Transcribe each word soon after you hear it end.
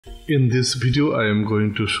In this video, I am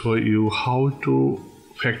going to show you how to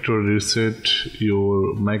factory reset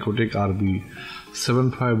your Mikrotik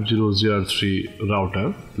rb750 GR3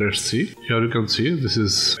 router. Let's see. Here you can see this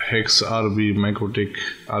is hex RB Mikrotik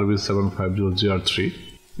rb750 GR3.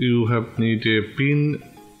 You have need a pin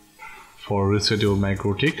for reset your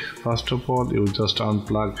Mikrotik. First of all, you just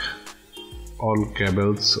unplug all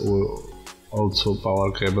cables or also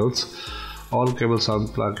power cables. All cables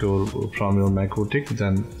unplug from your Mikrotik,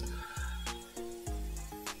 then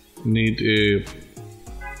need a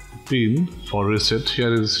pin for reset.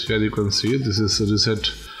 Here you can see this is a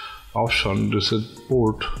reset option, reset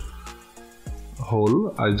port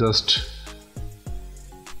hole. I just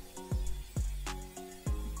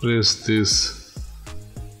press this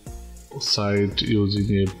side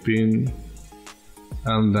using a pin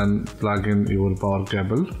and then plug in your power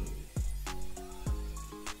cable.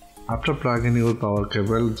 After plugging your power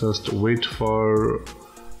cable, just wait for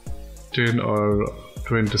 10 or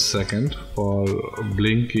 20 seconds for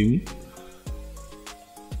blinking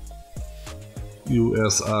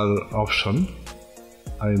USR option.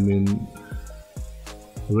 I mean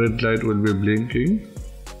red light will be blinking.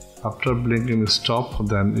 After blinking stop,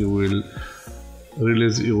 then you will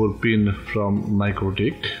release your pin from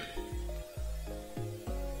Mikrotik.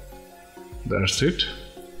 That's it.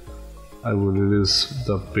 I will release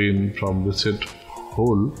the pin from reset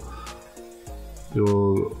hole.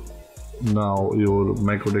 Now your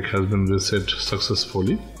Mikrotik has been reset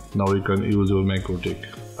successfully. Now you can use your Mikrotik.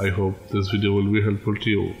 I hope this video will be helpful to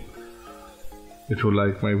you. If you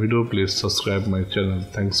like my video, please subscribe my channel.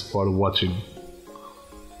 Thanks for watching.